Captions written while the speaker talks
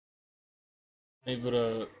Hey, but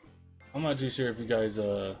I'm not too sure if you guys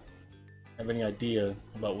have any idea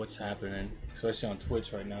about what's happening, especially on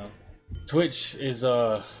Twitch right now. Twitch is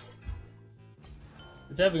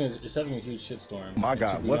it's having a huge shitstorm. My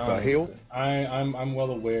God, what the hell? I'm well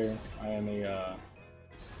aware. I am a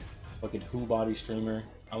fucking who body streamer.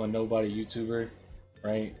 I'm a nobody YouTuber,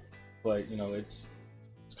 right? But you know, it's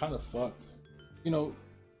kind of fucked. You know,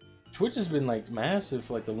 Twitch has been like massive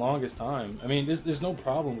for like the longest time. I mean, there's no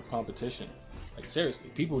problem with competition. Like seriously,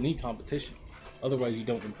 people need competition. Otherwise, you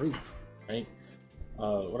don't improve, right?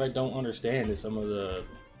 What I don't understand is some of the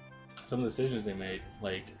decisions they made.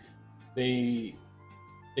 Like they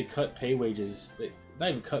cut pay wages. They not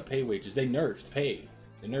even cut pay wages. They nerfed pay.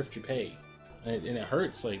 They nerfed your pay, and it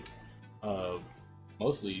hurts. Like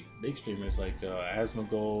mostly big streamers like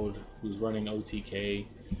Asmongold, who's running OTK.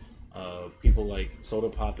 People like Soda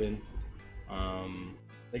Poppin'.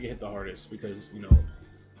 They get hit the hardest because, you know,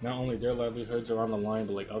 not only their livelihoods are on the line,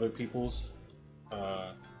 but like other people's.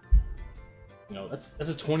 You know, that's a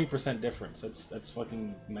 20% difference. That's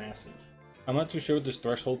fucking massive. I'm not too sure what this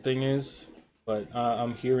threshold thing is, but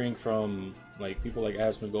I'm hearing from like people like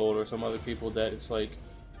Asmongold or some other people that it's like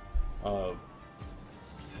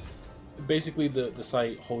basically the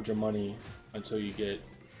site holds your money until you get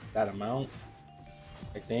that amount.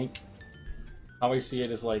 I think how I see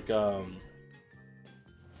it is like let's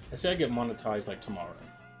say I get monetized like tomorrow,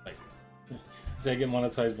 like say I get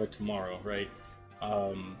monetized by tomorrow, right?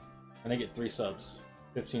 And I get 3 subs,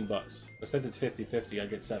 $15. But since it's 50-50, I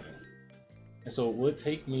get 7. And so will it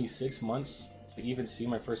take me 6 months to even see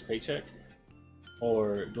my first paycheck?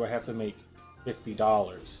 Or do I have to make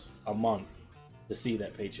 $50 a month to see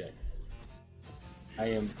that paycheck? I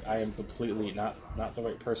am completely not the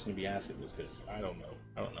right person to be asking this, because I don't know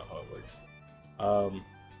how it works. What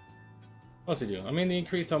else to do? I mean, they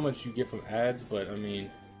increased how much you get from ads, but I mean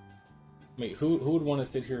who would want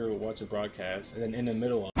to sit here and watch a broadcast and then in the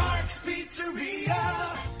middle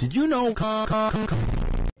Did you know?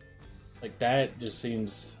 Like that just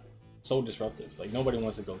seems so disruptive. Like nobody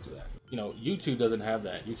wants to go through that. You know, YouTube doesn't have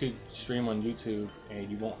that. You could stream on YouTube and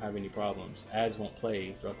you won't have any problems. Ads won't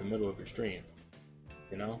play throughout the middle of your stream.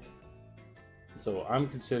 You know? So I'm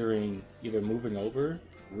considering either moving over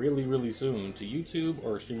really soon to YouTube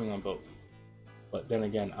or streaming on both. But then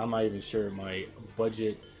again, I'm not even sure my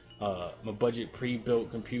budget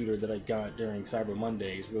pre-built computer that I got during Cyber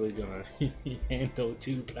Monday is really gonna handle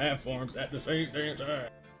 2 platforms at the same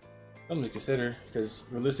time. Something to consider, because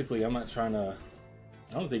realistically, I don't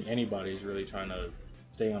think anybody's really trying to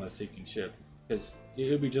stay on a sinking ship, because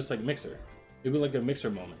it would be just like Mixer. It would be like a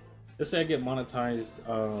Mixer moment. Let's say I get monetized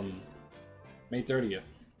May 30th.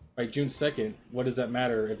 By June 2nd, what does that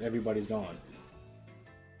matter if everybody's gone?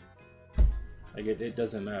 Like it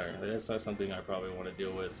doesn't matter. That's not something I probably want to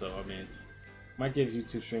deal with. So I mean, might give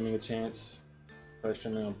YouTube streaming a chance. Try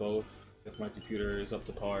streaming on both if my computer is up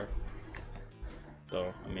to par.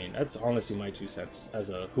 So I mean, that's honestly my 2 cents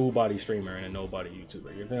as a who body streamer and a nobody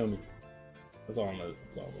YouTuber. You feel me? That's all I'm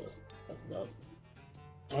talk about.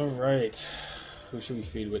 All right, who should we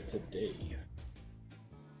feed with today?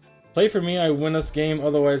 Play for me, I win this game.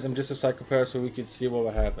 Otherwise, I'm just a psychopath. So we can see what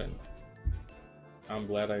will happen. I'm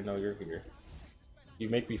glad I know you're here. You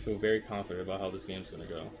make me feel very confident about how this game's gonna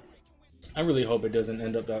go. I really hope it doesn't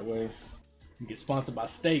end up that way. Get sponsored by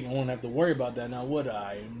steak, I won't have to worry about that now, would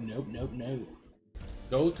I? Nope.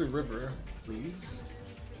 Go to river, please.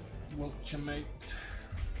 Won't you, mate?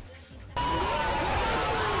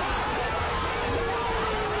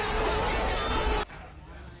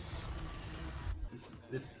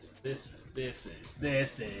 This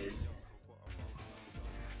is.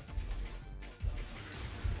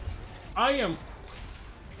 I am.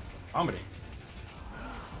 Comedy.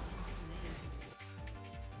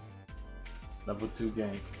 Level 2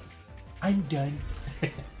 gank. I'm done.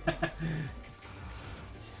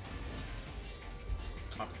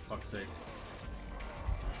 Oh, for fuck's sake.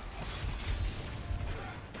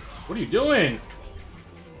 What are you doing?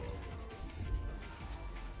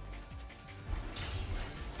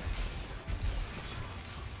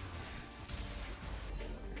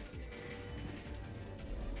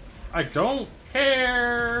 I don't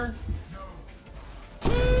care.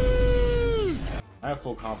 I have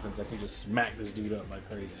full confidence I can just smack this dude up like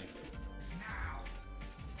crazy.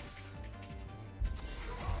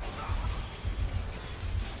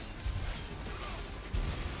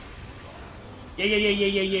 Yeah.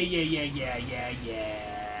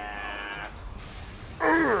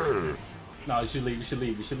 No, you should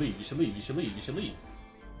leave.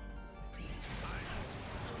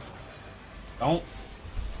 Don't.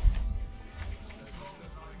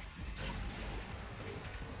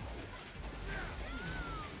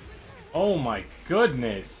 Oh my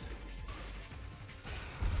goodness.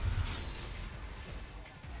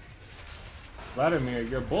 Vladimir,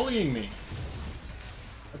 you're bullying me.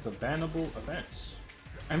 That's a bannable offense.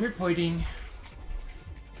 I'm reporting.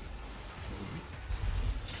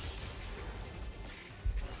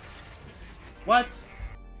 What?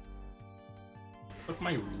 Fuck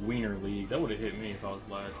my wiener league. That would have hit me if I was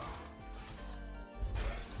Vlad.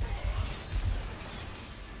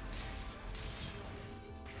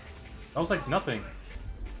 That was like nothing.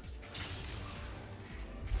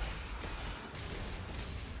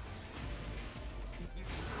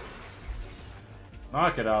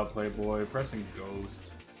 Knock it out, Playboy. Pressing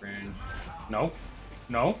Ghost. Cringe. No.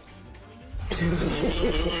 No. The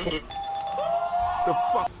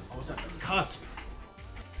fuck? I was at the cusp.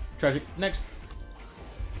 Tragic. Next.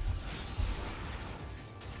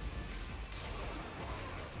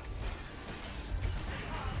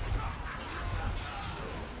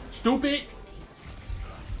 Stupid.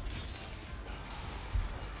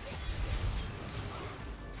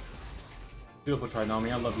 Beautiful try,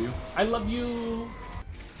 Naomi. I love you. I love you.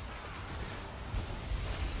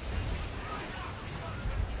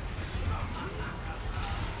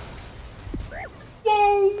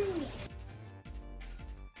 Whoa!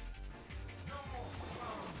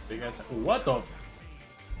 Big ass. What the?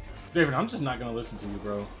 David, I'm just not gonna listen to you,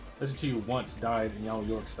 bro. Listen to you once, died, and y'all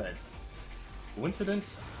York's fed.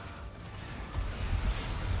 Coincidence?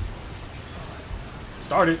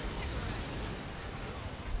 Started.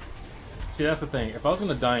 See, that's the thing. If I was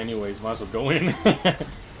gonna die anyways, might as well go in.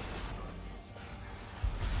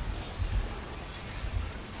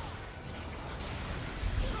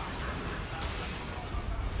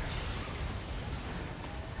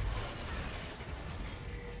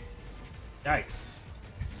 Yikes.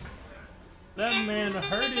 That man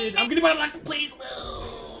hurted. I'm getting my life to please.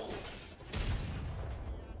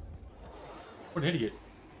 What an idiot.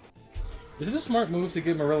 Is it a smart move to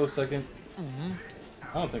give Morello second?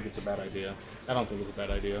 I don't think it's a bad idea. I don't think it's a bad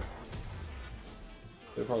idea.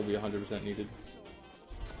 It'll probably be 100% needed.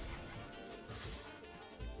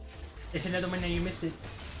 It's another one that you missed it.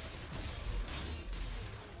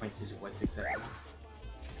 Wait, is it what exactly?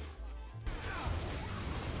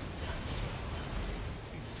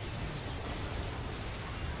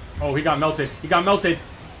 Oh, he got melted. He got melted.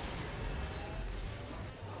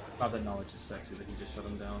 Not that knowledge is sexy that he just shut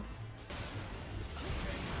him down.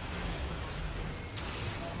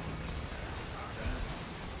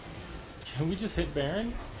 Can we just hit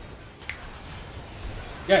Baron?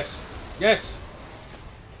 Yes! Yes!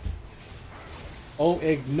 Oh,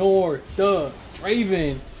 ignore the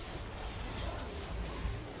Draven!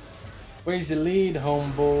 Where's the lead,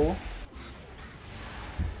 homeboy?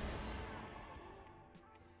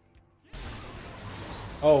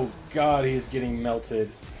 Oh god, he's getting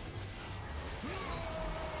melted.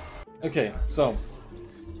 Okay, so.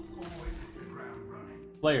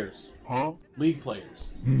 Players. Huh? League players.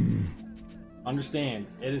 Understand,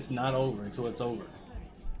 it is not over until it's over.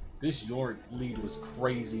 This York lead was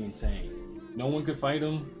crazy insane. No one could fight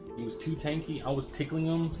him. He was too tanky. I was tickling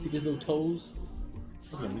him to his little toes.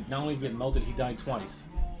 Look at him. Not only get melted, he died twice.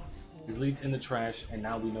 His lead's in the trash, and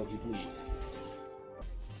now we know he bleeds.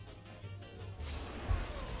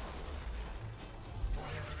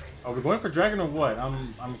 Are we going for dragon or what?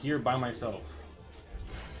 I'm here by myself.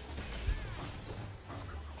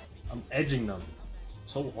 I'm edging them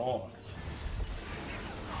so hard.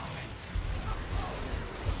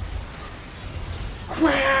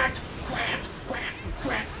 Crack! Crack! Crack!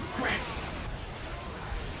 Crack! Crack!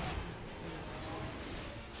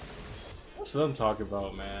 What's them talk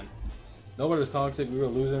about, man? Nobody was toxic. We were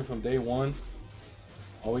losing from day one.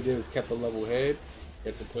 All we did was kept a level head,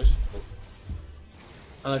 get the push.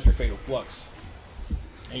 Unless you're Fatal Flux.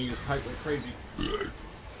 And you just type like crazy.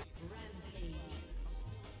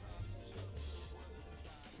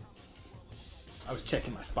 I was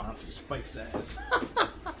checking my sponsors, face ass.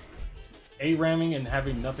 A-ramming and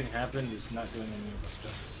having nothing happen is not doing any of us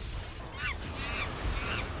justice.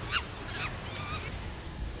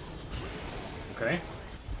 Okay.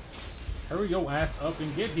 Hurry your ass up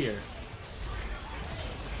and get here.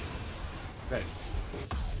 Okay.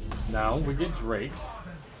 Now we get Drake.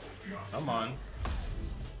 Come on.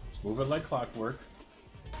 Let's move it like clockwork.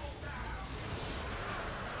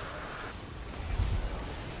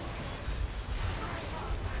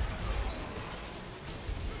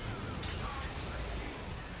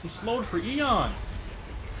 I'm slowed for eons.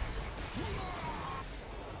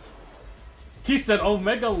 He said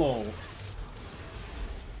Omega lol.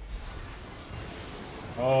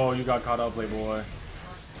 Oh, you got caught up, Playboy.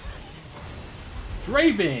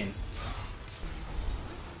 Draven!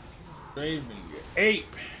 Draven, you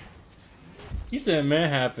ape. He said, man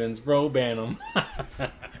happens, bro. Ban him.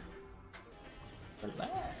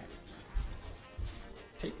 Relax.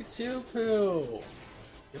 Take a chill pill.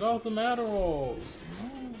 Get off the Adderalls.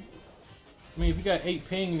 I mean, if you got 8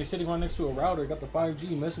 ping and you're sitting right next to a router, got the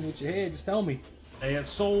 5G messing with your head, just tell me. Hey, it's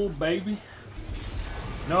sold, baby.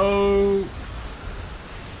 No.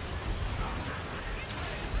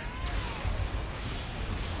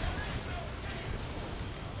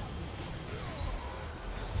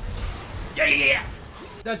 Yeah.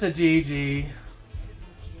 That's a GG.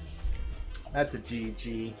 That's a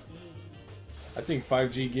GG. I think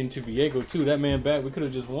 5G getting to Viego too. That man back. We could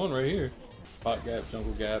have just won right here. Spot gap,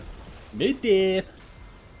 jungle gap, mid dip.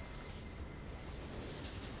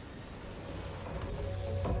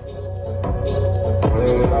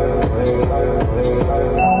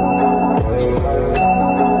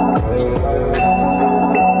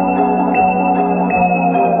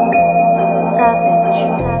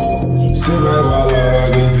 Savage. Sit back while